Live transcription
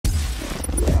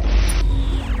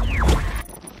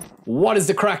What is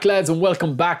the crack, lads, and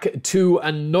welcome back to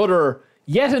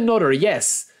yet another,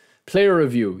 yes, player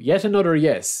review. Yet another,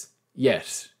 yes,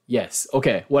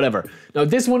 okay, whatever. Now,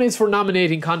 this one is for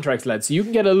nominating contracts, lads. So you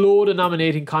can get a load of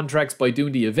nominating contracts by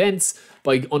doing the events,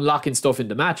 by unlocking stuff in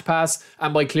the match pass,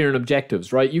 and by clearing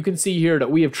objectives, right? You can see here that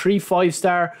we have 3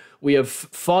 5-star, we have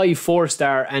 5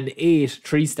 4-star, and 8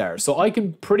 3-star. So I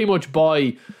can pretty much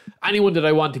buy anyone that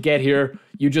I want to get here.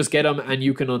 You just get them and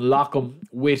you can unlock them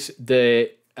with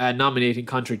the nominating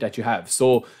contract that you have.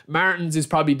 So Martins is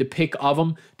probably the pick of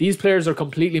them. These players are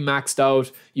completely maxed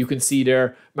out. You can see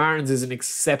there, Martins is an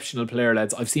exceptional player,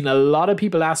 lads. I've seen a lot of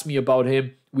people ask me about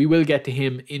him. We will get to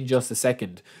him in just a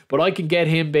second. But I can get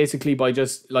him basically by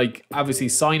just, like, obviously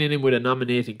signing him with a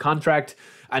nominating contract.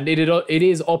 And it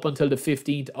is up until the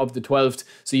 15th of the 12th.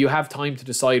 So you have time to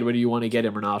decide whether you want to get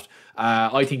him or not.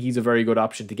 I think he's a very good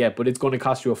option to get. But it's going to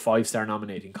cost you a 5-star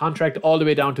nominating contract. All the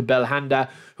way down to Belhanda,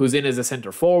 who's in as a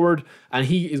centre forward. And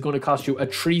he is going to cost you a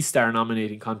 3-star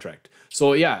nominating contract.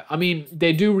 So yeah, I mean,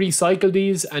 they do recycle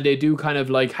these. And they do kind of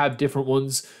like have different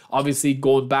ones. Obviously,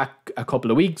 going back a couple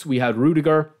of weeks, we had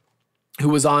Rudiger, who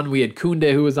was on. We had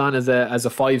Koundé, who was on as a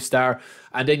 5-star.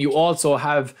 And then you also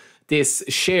have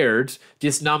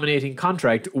this nominating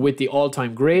contract with the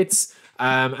all-time greats,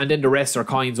 and then the rest are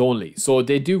coins only. So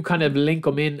they do kind of link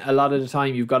them in a lot of the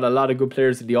time. You've got a lot of good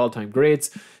players in the all-time greats.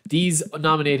 These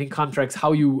nominating contracts,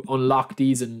 how you unlock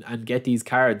these and get these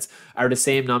cards, are the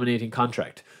same nominating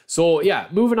contract. So yeah,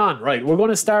 moving on. Right, we're going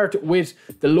to start with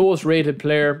the lowest rated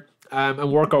player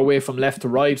and work our way from left to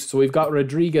right. So we've got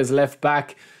Rodriguez left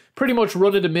back, pretty much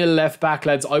run-of-the-mill left back,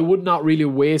 lads. I would not really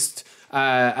waste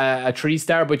a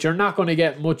 3-star, but you're not going to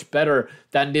get much better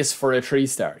than this for a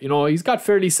 3-star. You know, he's got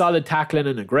fairly solid tackling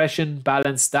and aggression,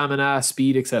 balance, stamina,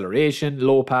 speed, acceleration,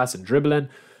 low pass and dribbling.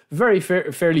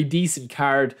 Fairly decent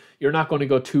card. You're not going to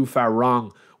go too far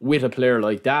wrong with a player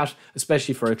like that,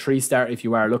 especially for a 3-star if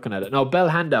you are looking at it. Now,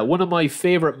 Belhanda, one of my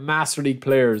favourite Master League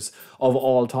players of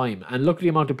all time, and look at the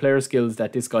amount of player skills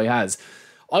that this guy has.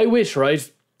 I wish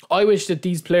that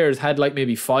these players had like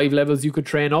maybe 5 levels you could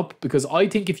train up, because I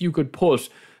think if you could put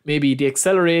maybe the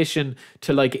acceleration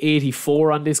to like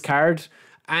 84 on this card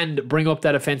and bring up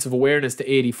that offensive awareness to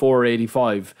 84 or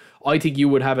 85, I think you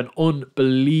would have an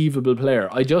unbelievable player.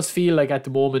 I just feel like at the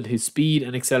moment his speed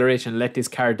and acceleration let this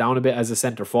card down a bit as a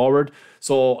centre forward.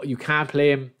 So you can't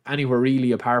play him anywhere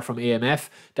really apart from AMF.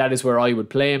 That is where I would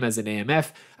play him, as an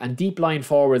AMF. And deep line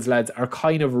forwards, lads, are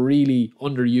kind of really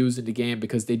underused in the game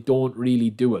because they don't really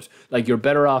do it. Like, you're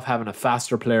better off having a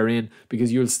faster player in,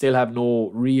 because you'll still have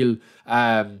no real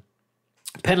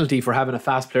penalty for having a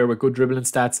fast player with good dribbling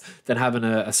stats than having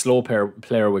a slow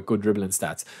player with good dribbling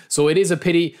stats. So it is a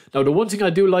pity. Now, the one thing I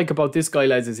do like about this guy,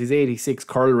 lads, is his 86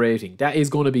 curl rating. That is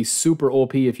going to be super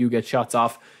OP if you get shots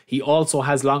off. He also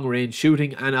has long range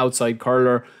shooting and outside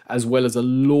curler, as well as a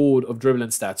load of dribbling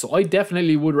stats. So I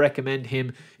definitely would recommend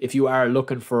him if you are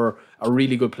looking for a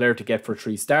really good player to get for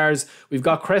 3 stars. We've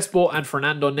got Crespo and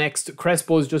Fernando next.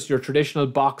 Crespo is just your traditional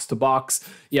box to box.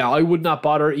 Yeah, I would not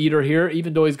bother either here,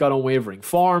 even though he's got unwavering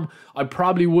form. I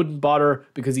probably wouldn't bother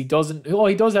because he doesn't... Oh,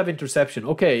 he does have interception.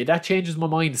 Okay, that changes my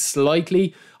mind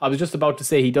slightly. I was just about to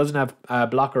say he doesn't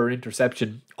have blocker or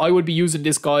interception. I would be using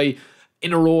this guy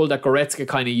in a role that Goretzka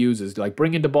kind of uses, like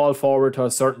bringing the ball forward to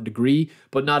a certain degree,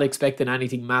 but not expecting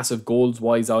anything massive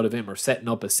goals-wise out of him or setting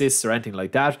up assists or anything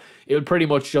like that. It would pretty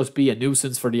much just be a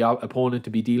nuisance for the opponent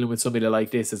to be dealing with somebody like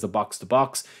this as a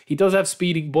box-to-box. He does have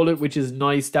speeding bullet, which is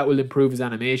nice. That will improve his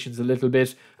animations a little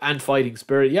bit, and fighting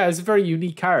spirit. Yeah, it's a very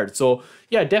unique card. So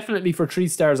yeah, definitely for 3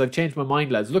 stars, I've changed my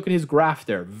mind, lads. Look at his graph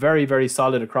there. Very, very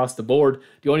solid across the board.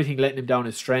 The only thing letting him down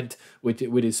is strength with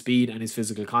his speed and his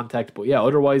physical contact. But yeah,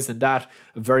 otherwise than that,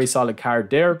 a very solid card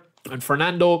there. And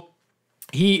Fernando,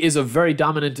 he is a very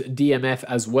dominant DMF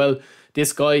as well.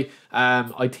 This guy,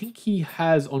 I think he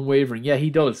has unwavering. Yeah, he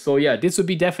does. So yeah, this would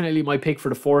be definitely my pick for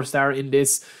the 4-star in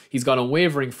this. He's got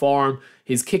unwavering form.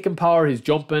 His kicking power, his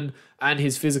jumping, and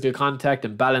his physical contact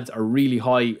and balance are really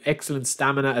high. Excellent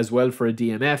stamina as well for a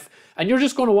DMF. And you're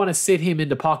just going to want to sit him in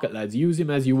the pocket, lads. Use him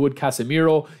as you would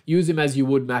Casemiro. Use him as you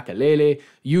would Makalele.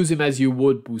 Use him as you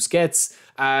would Busquets.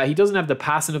 He doesn't have the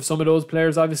passing of some of those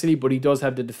players, obviously, but he does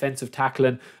have the defensive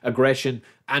tackling, aggression,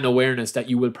 and awareness that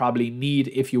you will probably need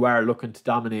if you are looking to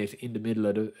dominate in the middle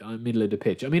of the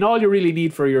pitch. I mean, all you really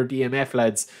need for your DMF,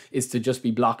 lads, is to just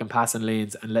be blocking passing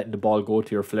lanes and letting the ball go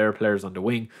to your flair players on the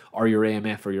wing, or your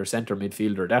AMF or your centre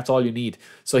midfielder. That's all you need.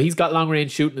 So he's got long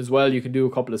range shooting as well. You can do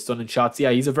a couple of stunning shots.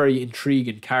 Yeah, he's a very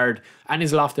intriguing card, and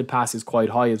his lofted pass is quite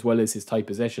high, as well as his tight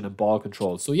possession and ball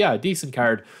control. So yeah, decent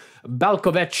card.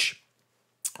 Balkovic.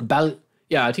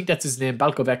 I think that's his name,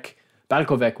 Balkovec.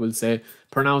 Balkovec will say.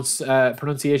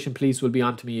 Pronunciation police will be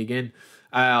on to me again.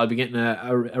 I'll be getting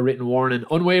a written warning.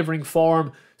 Unwavering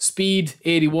form, speed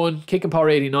 81, kicking power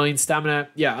 89, stamina.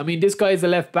 Yeah, I mean, this guy is a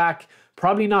left back.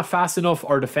 Probably not fast enough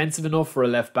or defensive enough for a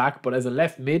left back, but as a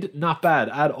left mid, not bad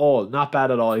at all. Not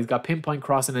bad at all. He's got pinpoint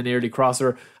crossing and early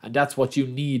crosser, and that's what you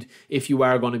need if you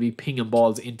are going to be pinging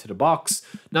balls into the box.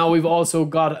 Now we've also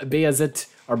got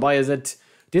Bayazit.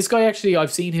 This guy, actually,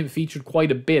 I've seen him featured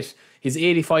quite a bit. His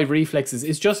 85 reflexes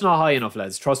is just not high enough,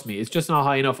 lads. Trust me, it's just not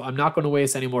high enough. I'm not going to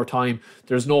waste any more time.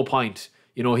 There's no point.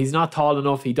 You know, he's not tall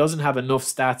enough. He doesn't have enough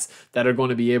stats that are going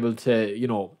to be able to, you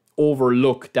know,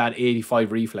 overlook that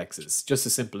 85 reflexes. Just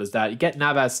as simple as that. You get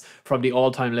Navas from the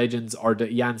all-time legends or the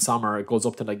Jan Sommer, it goes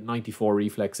up to like 94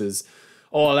 reflexes.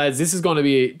 Oh, lads, this is going to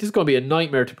be a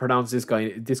nightmare to pronounce this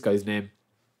guy's name.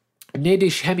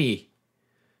 Nedishemi.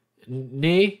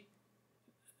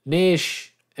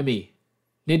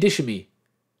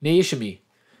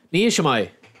 Neishimi.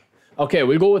 Okay,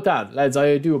 we'll go with that, lads.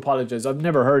 I do apologize. I've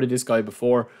never heard of this guy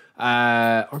before.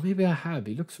 Or maybe I have.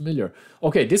 He looks familiar.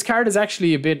 Okay, this card is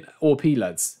actually a bit OP,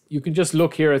 lads. You can just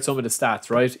look here at some of the stats,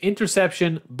 right?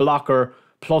 Interception, blocker,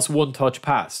 plus 1 touch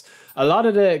pass. A lot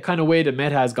of the kind of way the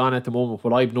meta has gone at the moment,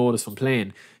 what I've noticed from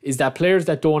playing, is that players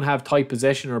that don't have tight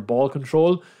possession or ball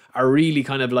control are really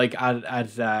kind of like at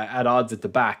odds at the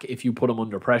back if you put them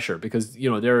under pressure, because you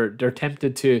know they're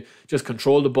tempted to just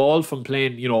control the ball from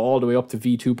playing, you know, all the way up to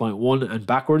V2.1 and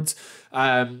backwards.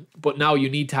 But now you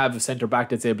need to have a centre back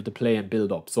that's able to play and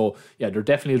build up. So yeah, there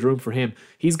definitely is room for him.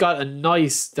 He's got a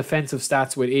nice defensive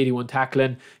stats with 81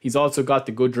 tackling. He's also got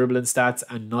the good dribbling stats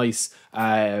and nice.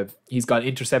 He's got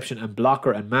interception and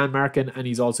blocker and man marking, and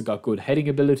he's also got good heading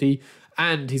ability.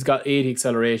 And he's got 80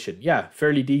 acceleration. Yeah,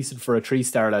 fairly decent for a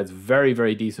 3-star, lads. Very,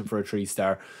 very decent for a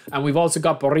 3-star. And we've also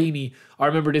got Borini. I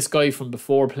remember this guy from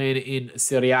before playing in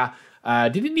Serie A.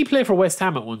 Didn't he play for West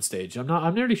Ham at one stage?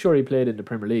 I'm nearly sure he played in the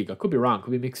Premier League. I could be wrong.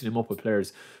 Could be mixing him up with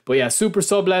players. But yeah, Super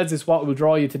Sub, lads, is what will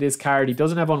draw you to this card. He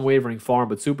doesn't have unwavering form,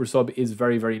 but Super Sub is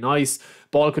very, very nice.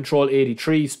 Ball control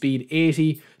 83, speed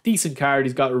 80. Decent card.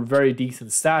 He's got very decent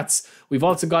stats. We've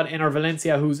also got Ener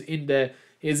Valencia, who's in the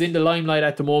limelight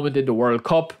at the moment in the World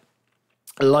Cup.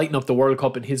 Lighting up the World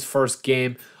Cup in his first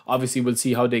game. Obviously, we'll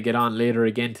see how they get on later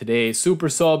again today. Super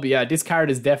Sub, yeah, this card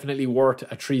is definitely worth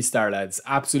a 3-star, lads.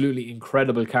 Absolutely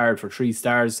incredible card for 3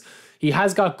 stars. He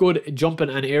has got good jumping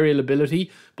and aerial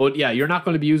ability, but yeah, you're not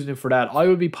going to be using him for that. I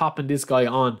will be popping this guy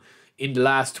on in the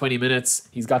last 20 minutes.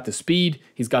 He's got the speed,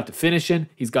 he's got the finishing,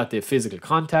 he's got the physical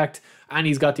contact, and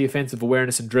he's got the offensive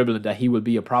awareness and dribbling that he will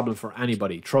be a problem for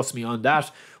anybody. Trust me on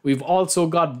that. We've also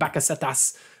got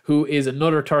Bakasetas, who is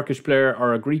another Turkish player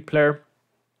or a Greek player.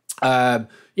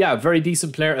 Yeah, very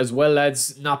decent player as well,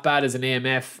 lads. Not bad as an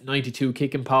AMF. 92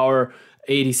 kicking power,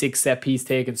 86 set piece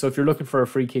taken. So if you're looking for a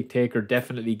free kick taker,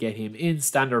 definitely get him in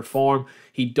standard form.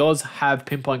 He does have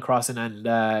pinpoint crossing and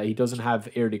he doesn't have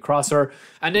early crosser.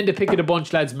 And then to pick it a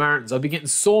bunch, lads, Martins. I've been getting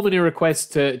so many requests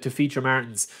to feature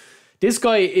Martins. This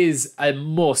guy is a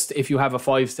must if you have a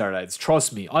 5-star, lads.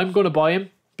 Trust me. I'm going to buy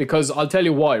him because I'll tell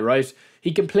you why, right?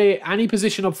 He can play any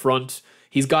position up front.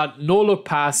 He's got no-look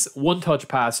pass, one-touch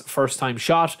pass, first-time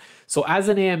shot. So as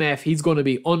an AMF, he's going to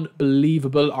be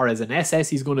unbelievable. Or as an SS,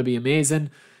 he's going to be amazing.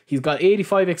 He's got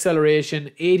 85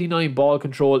 acceleration, 89 ball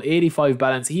control, 85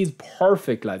 balance. He's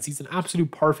perfect, lads. He's an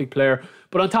absolute perfect player.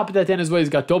 But on top of that then as well, he's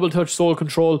got double touch, soul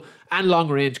control, and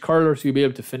long-range curler. So you'll be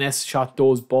able to finesse shot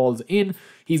those balls in.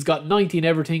 He's got 19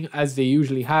 everything, as they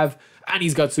usually have. And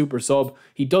he's got Super Sub.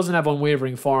 He doesn't have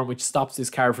unwavering form, which stops this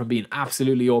card from being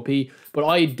absolutely OP. But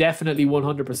I definitely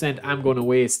 100% am going to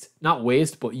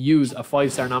use a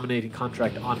 5-star nominating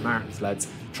contract on Martins, lads.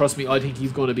 Trust me, I think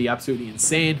he's going to be absolutely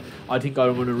insane. I think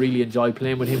I'm going to really enjoy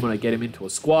playing with him when I get him into a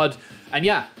squad. And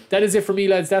yeah, that is it for me,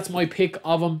 lads. That's my pick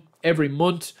of him. Every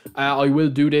month I will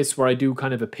do this where I do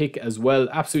kind of a pick as well.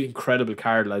 Absolutely incredible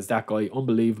card, lads. That guy,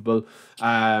 unbelievable.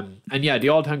 And yeah, the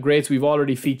all-time greats, we've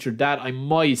already featured that. I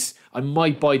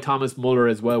might buy Thomas Muller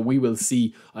as well. We will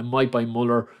see. I might buy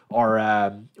Muller or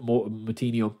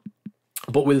Moutinho,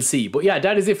 but we'll see. But yeah,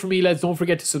 that is it for me, lads. Don't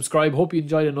forget to subscribe. Hope you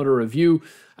enjoyed another review,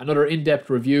 another in-depth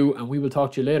review, and we will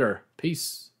talk to you later.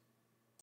 Peace.